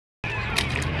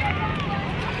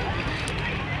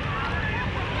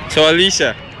So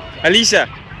Alicia,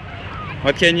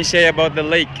 what can you say about the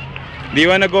lake? Do you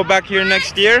want to go back here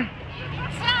next year?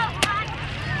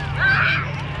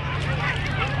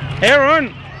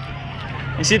 Aaron,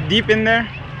 is it deep in there?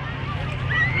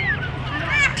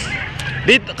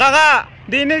 Dito, kaka,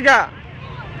 dinig ka.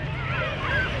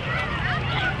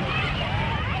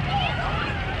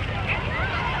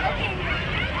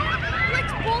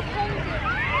 Let's both hold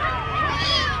it.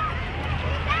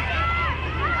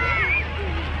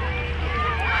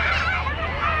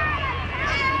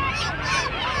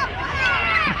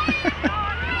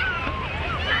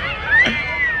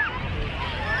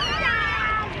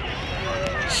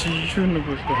 Siya na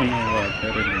gusto ko ng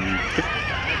water.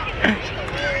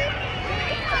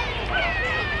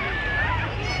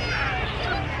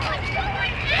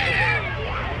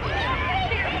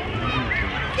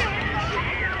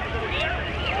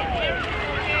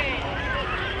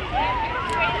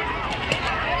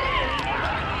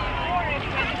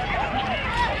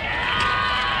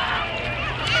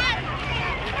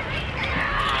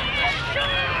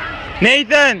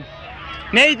 Nathan!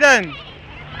 Nathan!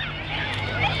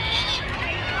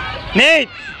 Nate!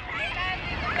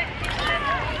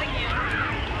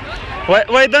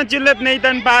 Why don't you let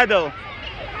Nathan paddle?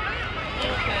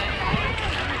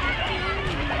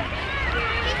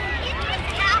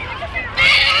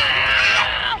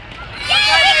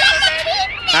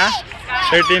 Huh?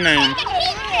 39.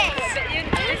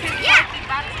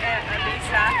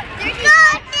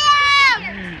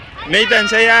 Nathan,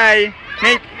 say hi.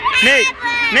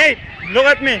 Nate, look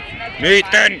at me.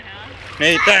 Nathan.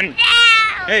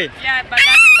 Hey. Yeah, but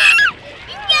that's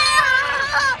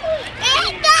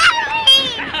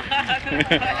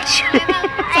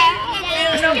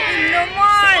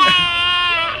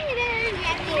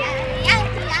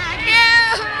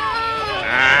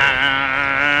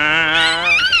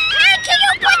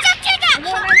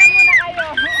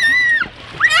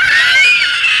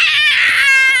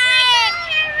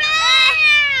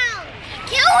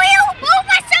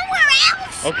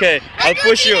Okay, I'll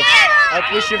push you. I'll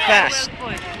push you fast.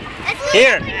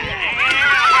 Here.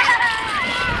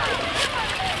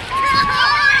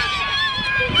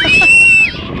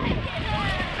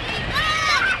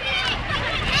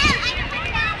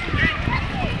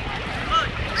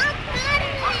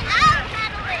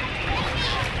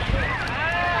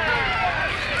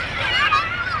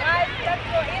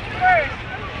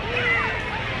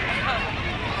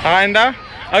 Kakain daw?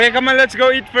 Okay, come on, let's go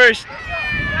eat first.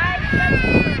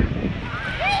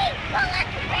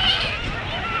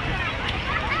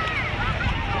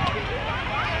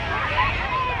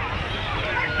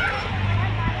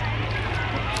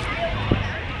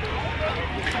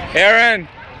 Aaron,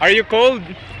 are you cold?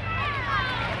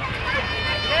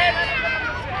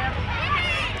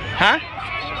 Ha?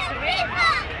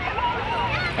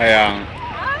 Ayan.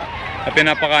 At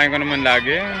pinapakain ko naman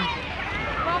lagi.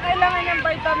 kailangan ng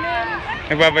vitamin.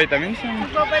 Nagba-vitamins?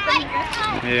 Nagba-vitamin ka?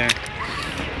 Yeah.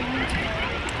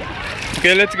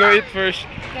 Okay, let's go eat first.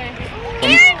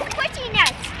 Okay.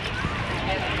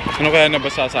 Ano kaya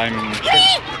nabasa sa amin?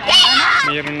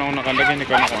 Mayroon na ako nakalagay, hindi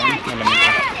ko nakaon. Malamig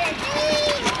ka.